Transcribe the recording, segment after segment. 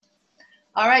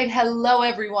All right. Hello,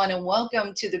 everyone, and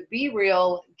welcome to the Be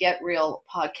Real, Get Real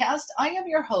podcast. I am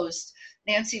your host,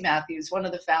 Nancy Matthews, one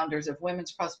of the founders of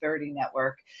Women's Prosperity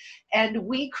Network. And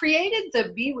we created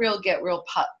the Be Real, Get Real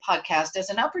podcast as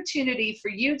an opportunity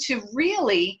for you to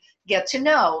really get to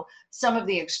know some of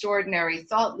the extraordinary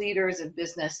thought leaders and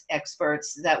business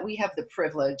experts that we have the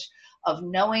privilege of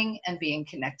knowing and being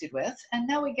connected with. And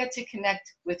now we get to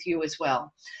connect with you as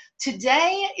well.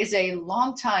 Today is a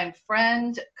longtime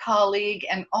friend, colleague,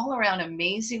 and all-around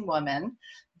amazing woman.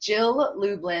 Jill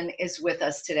Lublin is with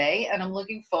us today, and I'm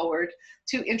looking forward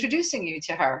to introducing you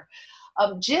to her.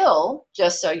 Jill,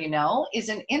 just so you know, is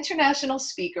an international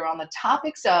speaker on the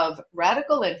topics of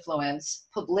radical influence,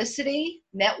 publicity,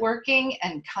 networking,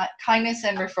 and kindness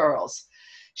and referrals.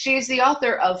 She is the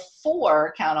author of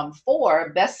count them,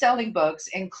 four best-selling books,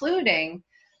 including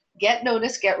Get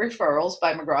Noticed, Get Referrals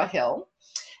by McGraw-Hill,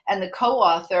 and the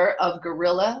co-author of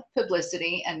Guerrilla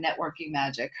Publicity and Networking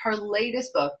Magic. Her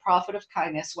latest book, Profit of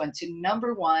Kindness, went to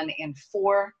 #1 in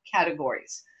 4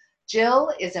 categories.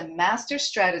 Jill is a master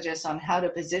strategist on how to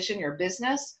position your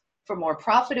business for more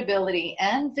profitability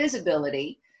and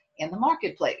visibility in the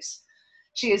marketplace.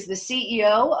 She is the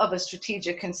CEO of a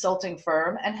strategic consulting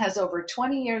firm and has over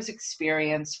 20 years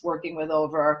experience working with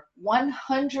over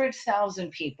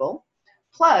 100,000 people,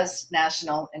 plus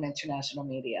national and international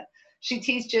media. She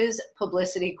teaches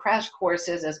publicity crash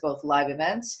courses as both live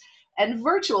events and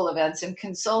virtual events and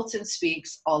consults and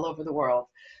speaks all over the world.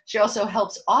 She also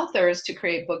helps authors to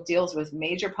create book deals with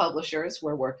major publishers,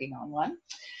 we're working on one,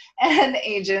 and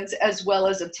agents, as well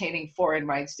as obtaining foreign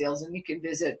rights deals. And you can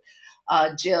visit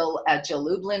Jill at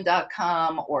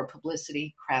jilllublin.com or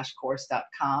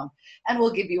publicitycrashcourse.com, and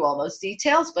we'll give you all those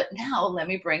details. But now let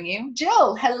me bring you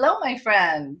Jill. Hello, my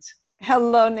friend.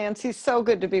 Hello, Nancy. So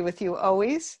good to be with you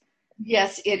always.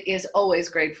 Yes, it is always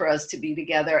great for us to be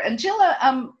together. And Jill,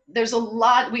 there's a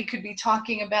lot we could be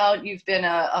talking about. You've been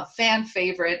a fan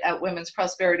favorite at Women's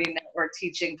Prosperity Network,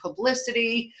 teaching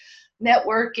publicity,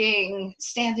 networking,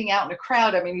 standing out in a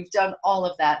crowd. I mean, you've done all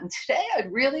of that. And today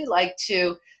I'd really like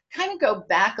to kind of go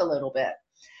back a little bit.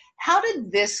 How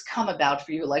did this come about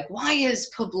for you? Like, why is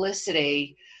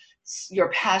publicity your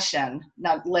passion,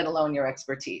 not let alone your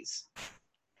expertise?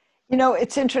 You know,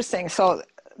 it's interesting. So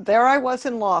there I was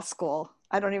in law school.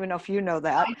 I don't even know if you know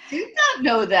that. I did not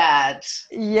know that.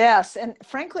 Yes. And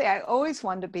frankly, I always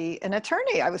wanted to be an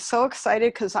attorney. I was so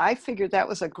excited because I figured that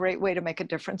was a great way to make a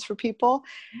difference for people.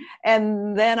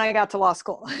 And then I got to law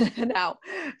school. Now,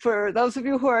 for those of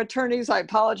you who are attorneys, I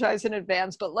apologize in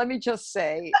advance, but let me just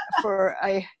say, for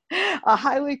a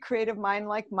highly creative mind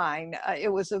like mine, it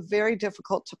was a very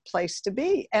difficult place to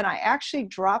be. And I actually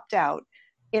dropped out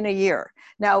in a year.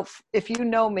 Now, if you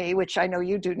know me, which I know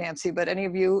you do, Nancy, but any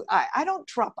of you, I don't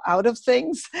drop out of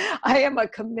things. I am a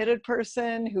committed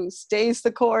person who stays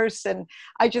the course, and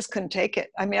I just couldn't take it.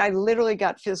 I mean, I literally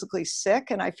got physically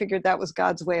sick, and I figured that was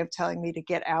God's way of telling me to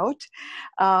get out.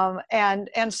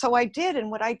 And so I did. And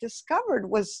what I discovered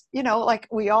was, you know, like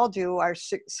we all do, our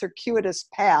circuitous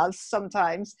paths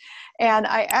sometimes. And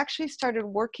I actually started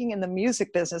working in the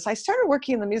music business. I started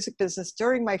working in the music business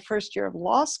during my first year of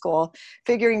law school,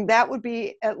 figuring that would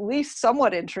be at least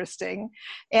somewhat interesting.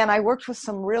 And I worked with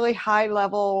some really high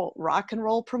level rock and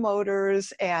roll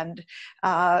promoters and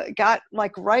got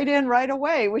like right in right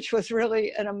away, which was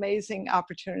really an amazing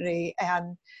opportunity.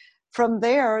 And from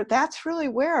there, that's really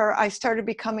where I started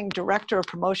becoming director of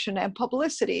promotion and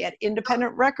publicity at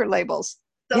independent record labels.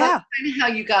 So that's kind of how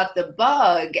you got the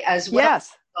bug as well.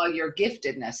 Yes. As your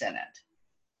giftedness in it.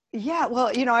 Yeah,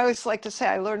 well, you know, I always like to say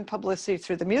I learned publicity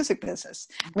through the music business.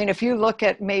 I mean, if you look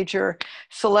at major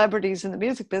celebrities in the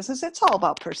music business, it's all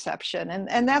about perception.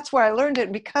 And that's where I learned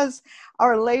it. Because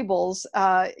our labels,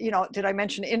 you know, did I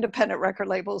mention independent record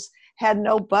labels had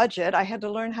no budget? I had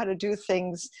to learn how to do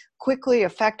things quickly,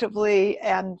 effectively,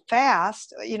 and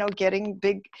fast, you know, getting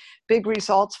big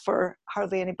results for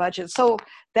hardly any budget. So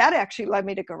that actually led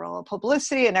me to Guerrilla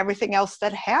Publicity, and everything else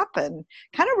that happened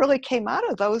kind of really came out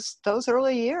of those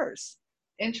early years.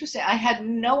 Interesting. I had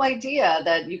no idea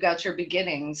that you got your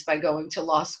beginnings by going to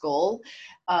law school.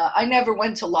 I never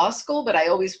went to law school, but I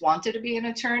always wanted to be an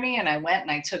attorney. And I went and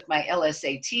I took my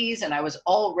LSATs, and I was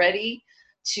all ready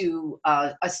to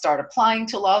start applying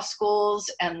to law schools.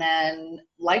 And then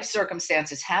life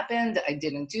circumstances happened. I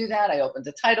didn't do that. I opened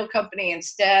a title company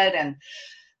instead. And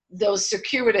those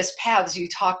circuitous paths you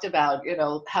talked about, you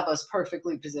know, have us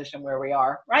perfectly positioned where we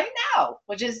are right now,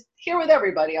 which is here with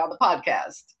everybody on the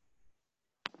podcast.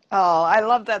 Oh, I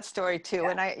love that story too.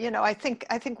 Yeah. And I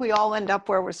think we all end up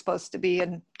where we're supposed to be,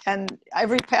 and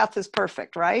every path is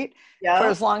perfect, right? Yeah. For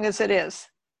as long as it is.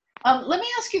 Let me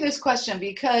ask you this question,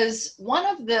 because one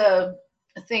of the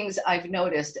things I've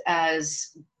noticed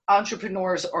as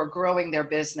entrepreneurs are growing their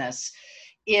business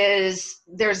is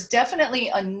there's definitely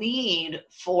a need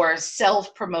for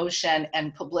self-promotion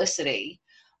and publicity.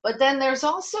 But then there's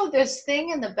also this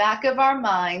thing in the back of our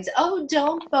minds, oh,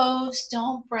 don't boast,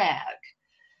 don't brag.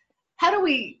 How do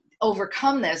we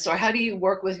overcome this, or how do you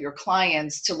work with your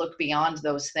clients to look beyond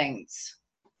those things?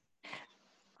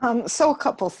 So a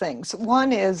couple things.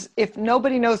 One is, if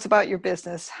nobody knows about your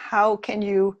business, how can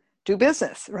you do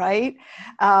business, right?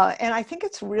 And I think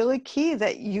it's really key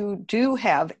that you do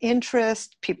have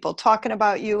interest, people talking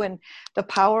about you, and the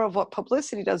power of what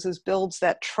publicity does is builds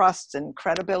that trust and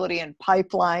credibility and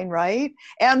pipeline, right?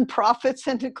 And profits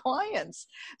into clients.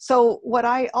 So what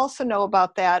I also know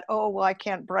about that, oh, well, I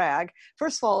can't brag.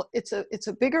 First of all, it's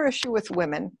a bigger issue with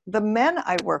women. The men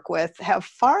I work with have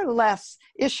far less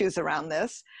issues around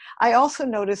this. I also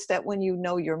noticed that when you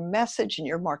know your message and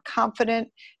you're more confident,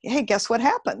 hey, guess what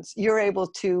happens? You're able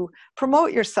to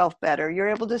promote yourself better. You're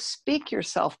able to speak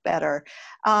yourself better.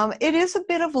 It is a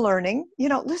bit of learning. You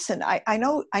know, listen, I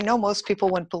know most people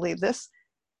wouldn't believe this.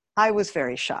 I was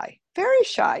very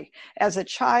shy as a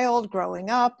child growing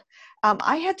up.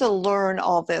 I had to learn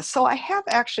all this. So I have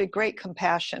actually great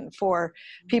compassion for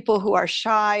people who are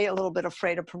shy, a little bit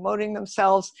afraid of promoting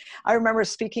themselves. I remember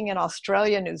speaking in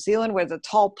Australia, New Zealand, where the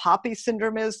tall poppy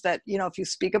syndrome is that, you know, if you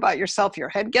speak about yourself, your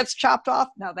head gets chopped off.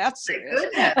 Now that's serious.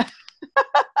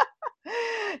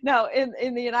 Now,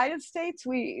 in the United States,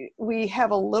 we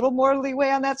have a little more leeway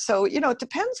on that. So, you know, it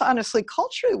depends, honestly,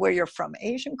 culturally, where you're from.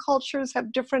 Asian cultures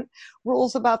have different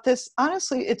rules about this.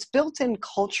 Honestly, it's built in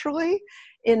culturally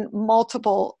in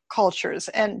multiple cultures.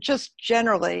 And just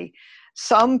generally,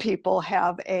 some people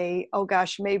have oh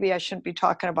gosh, maybe I shouldn't be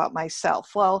talking about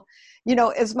myself. Well, you know,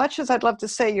 as much as I'd love to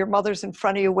say your mother's in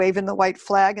front of you waving the white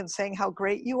flag and saying how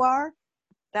great you are,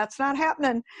 that's not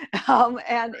happening.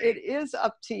 And it is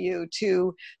up to you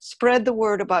to spread the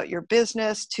word about your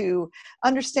business, to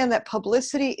understand that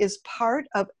publicity is part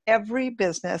of every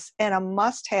business and a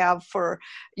must-have for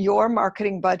your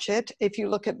marketing budget. If you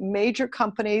look at major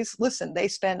companies, listen, they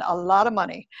spend a lot of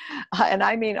money, and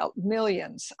I mean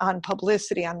millions, on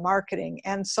publicity, on marketing.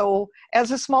 And so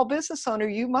as a small business owner,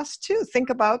 you must too think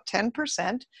about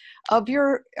 10% of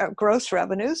your gross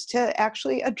revenues to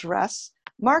actually address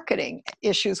marketing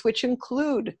issues, which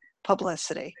include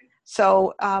publicity.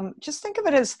 So just think of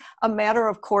it as a matter,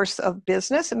 of course, of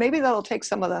business, and maybe that'll take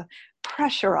some of the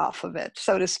pressure off of it,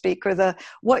 so to speak, or the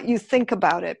what you think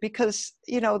about it, because,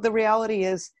 you know, the reality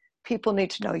is people need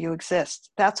to know you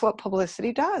exist. That's what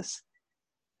publicity does.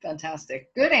 Fantastic.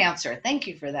 Good answer. Thank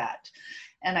you for that.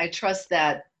 And I trust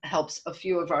that helps a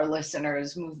few of our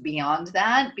listeners move beyond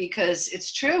that, because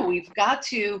it's true. We've got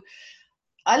to,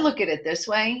 I look at it this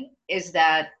way, is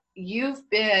that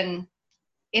in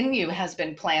you has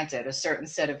been planted a certain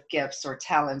set of gifts or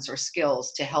talents or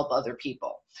skills to help other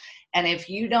people. And if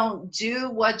you don't do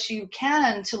what you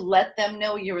can to let them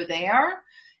know you're there,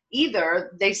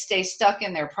 either they stay stuck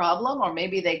in their problem, or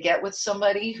maybe they get with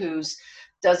somebody who's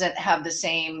doesn't have the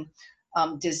same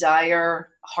desire,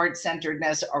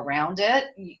 heart-centeredness around it.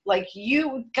 Like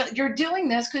you're doing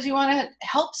this because you want to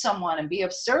help someone and be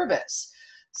of service.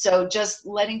 So just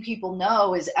letting people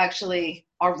know is actually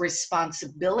our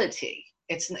responsibility.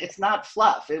 It's not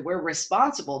fluff. We're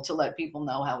responsible to let people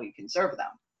know how we can serve them.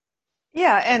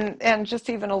 Yeah, and just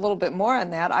even a little bit more on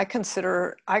that, I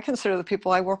consider the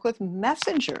people I work with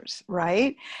messengers,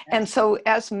 right? Yes. And so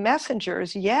as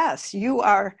messengers, yes, you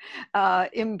are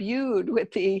imbued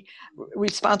with the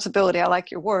responsibility, I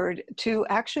like your word, to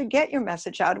actually get your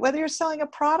message out, whether you're selling a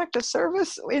product, a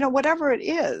service, you know, whatever it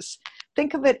is.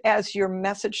 Think of it as your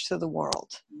message to the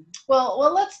world. Well,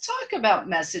 let's talk about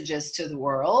messages to the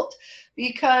world,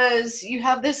 because you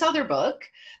have this other book,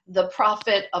 The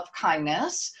Profit of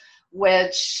Kindness,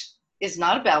 which is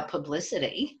not about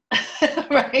publicity,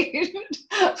 right?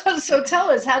 So tell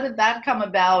us, how did that come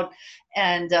about?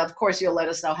 And of course, you'll let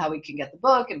us know how we can get the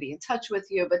book and be in touch with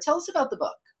you, but tell us about the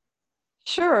book.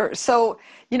 Sure. So,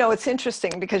 you know, it's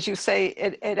interesting because you say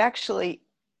it actually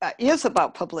is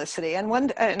about publicity.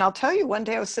 And I'll tell you, one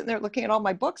day I was sitting there looking at all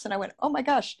my books and I went, oh my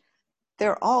gosh,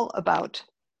 they're all about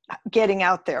getting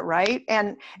out there, right?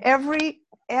 And every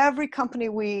company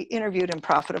we interviewed in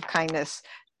Profit of Kindness,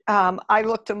 I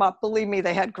looked them up. Believe me,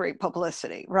 they had great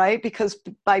publicity, right? Because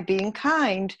by being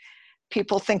kind,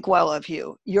 people think well of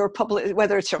you. Your public,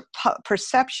 whether it's your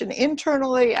perception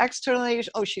internally, externally,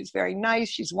 oh, she's very nice,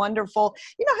 she's wonderful.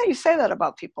 You know how you say that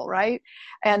about people, right?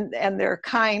 And they're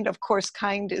kind. Of course,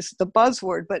 kind is the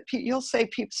buzzword, but you'll say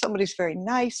somebody's very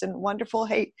nice and wonderful.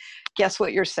 Hey, guess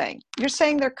what you're saying? You're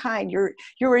saying they're kind. You're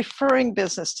referring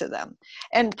business to them.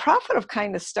 And Profit of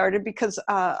Kindness started because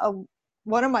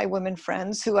one of my women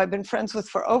friends, who I've been friends with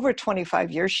for over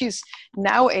 25 years, she's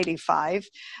now 85.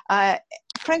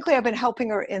 Frankly, I've been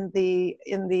helping her in the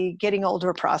getting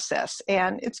older process.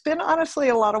 And it's been honestly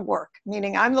a lot of work,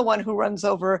 meaning I'm the one who runs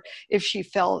over if she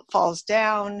falls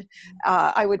down.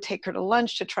 I would take her to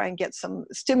lunch to try and get some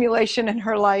stimulation in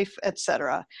her life,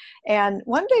 etc. And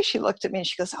one day she looked at me and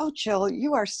she goes, "Oh, Jill,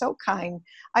 you are so kind.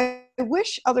 I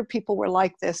wish other people were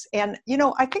like this. And,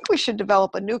 I think we should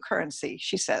develop a new currency,"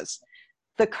 she says.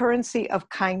 The currency of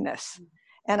kindness.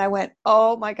 And I went,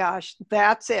 oh my gosh,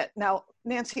 that's it. Now,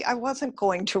 Nancy, I wasn't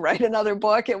going to write another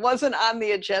book. It wasn't on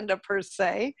the agenda per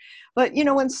se. But,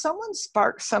 when someone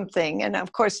sparks something, and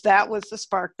of course, that was the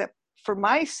spark that for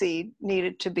my seed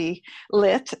needed to be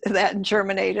lit, that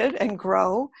germinated and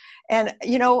grow. And,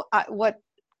 what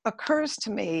occurs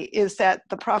to me is that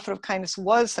The Profit of Kindness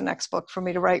was the next book for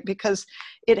me to write because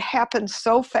it happened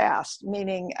so fast,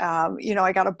 meaning,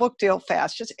 I got a book deal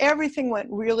fast. Just everything went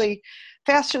really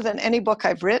faster than any book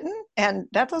I've written. And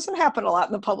that doesn't happen a lot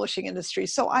in the publishing industry.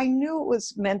 So I knew it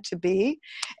was meant to be.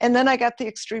 And then I got the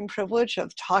extreme privilege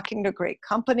of talking to great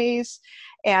companies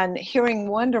and hearing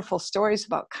wonderful stories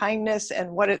about kindness and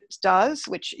what it does,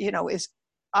 which, is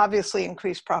obviously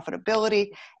increased profitability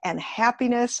and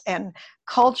happiness and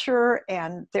culture,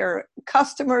 and their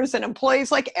customers and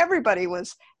employees, like everybody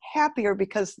was happier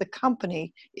because the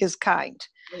company is kind.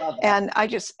 And I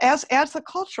just, as the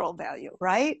cultural value,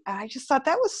 right? I just thought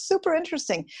that was super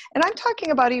interesting. And I'm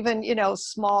talking about even,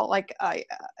 small, like I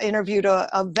interviewed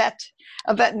a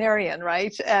veterinarian,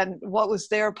 right? And what was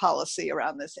their policy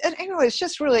around this? And anyway, it's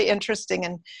just really interesting.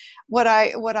 And what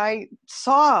I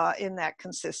saw in that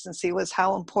consistency was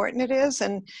how important it is.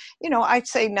 And, I'd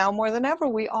say now more than ever,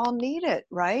 we all need it,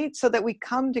 right? So that we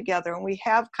come together and we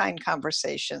have kind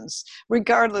conversations,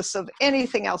 regardless of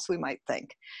anything else we might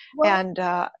think. Well, and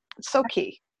so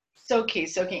key. So key.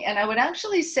 And I would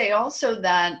actually say also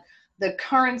that the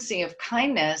currency of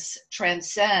kindness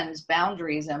transcends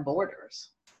boundaries and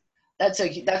borders. That's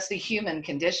the human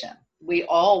condition. We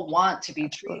all want to be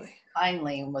treated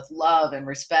kindly and with love and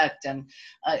respect. And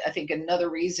I think another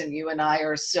reason you and I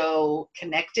are so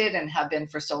connected and have been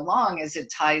for so long is it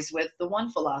ties with the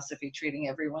one philosophy, treating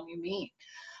everyone you meet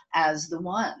as the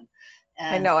one.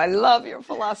 And I know, I love your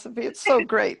philosophy. It's so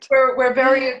great. We're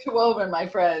very interwoven, my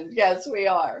friend. Yes, we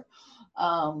are.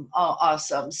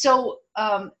 Awesome. So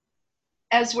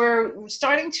as we're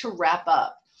starting to wrap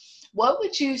up, what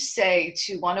would you say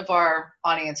to one of our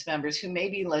audience members who may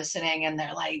be listening and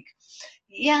they're like,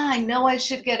 yeah, I know I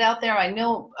should get out there. I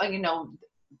know,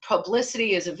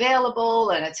 publicity is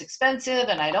available and it's expensive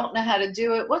and I don't know how to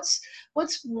do it. What's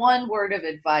one word of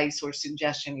advice or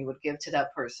suggestion you would give to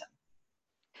that person?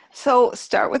 So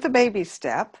start with a baby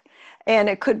step. And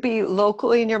it could be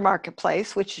locally in your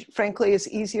marketplace, which frankly is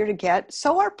easier to get.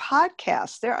 So are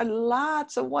podcasts. There are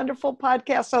lots of wonderful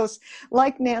podcast hosts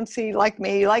like Nancy, like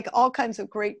me, like all kinds of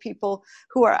great people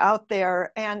who are out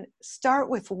there. And start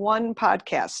with one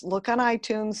podcast. Look on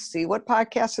iTunes, see what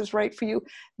podcast is right for you.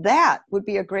 That would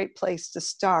be a great place to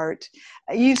start.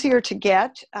 Easier to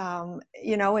get, and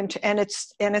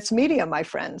it's media, my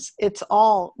friends. It's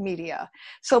all media.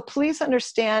 So please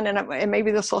understand, and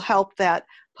maybe this will help, that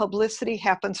publicity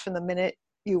happens from the minute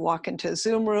you walk into a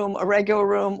Zoom room, a regular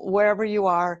room, wherever you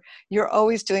are. You're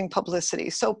always doing publicity.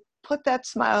 So put that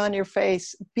smile on your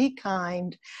face, be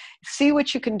kind, see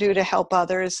what you can do to help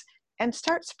others, and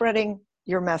start spreading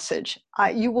your message.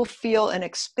 You will feel an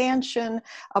expansion,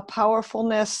 a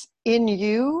powerfulness in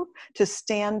you to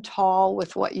stand tall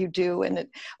with what you do. And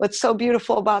what's so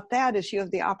beautiful about that is you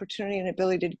have the opportunity and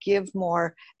ability to give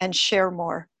more and share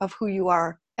more of who you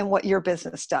are and what your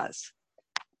business does.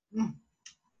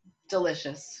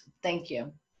 Delicious. Thank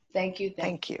you. Thank you.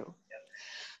 Thank you.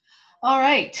 All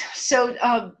right. So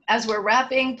as we're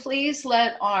wrapping, please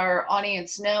let our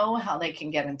audience know how they can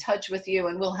get in touch with you.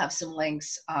 And we'll have some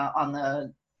links on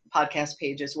the podcast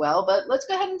page as well. But let's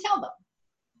go ahead and tell them.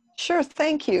 Sure.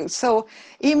 Thank you. So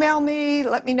email me,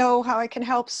 let me know how I can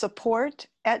help,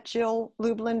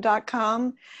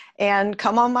 support@jilllublin.com, and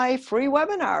come on my free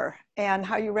webinar. And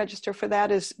how you register for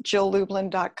that is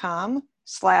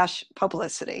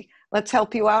jilllublin.com/publicity. Let's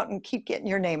help you out and keep getting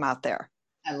your name out there.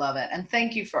 I love it. And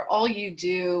thank you for all you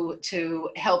do to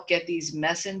help get these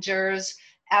messengers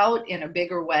out in a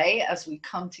bigger way as we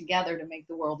come together to make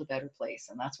the world a better place.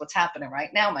 And that's what's happening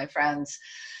right now, my friends.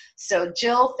 So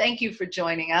Jill, thank you for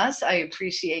joining us. I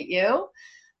appreciate you.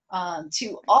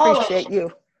 To all Appreciate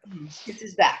you. This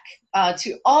is back.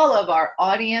 To all of our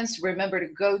audience, remember to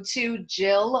go to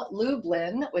Jill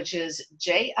Lublin, which is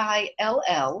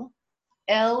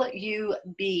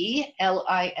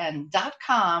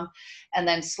JILLLUBLIN.com, and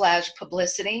then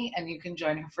 /publicity, and you can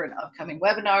join her for an upcoming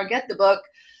webinar. Get the book,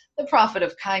 The Profit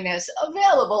of Kindness,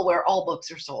 available where all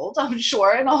books are sold, I'm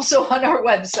sure, and also on our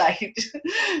website.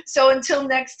 So until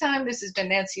next time, this has been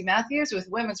Nancy Matthews with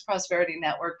Women's Prosperity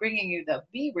Network, bringing you the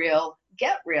Be Real,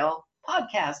 Get Real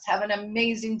podcast. Have an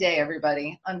amazing day,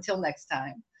 everybody. Until next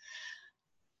time.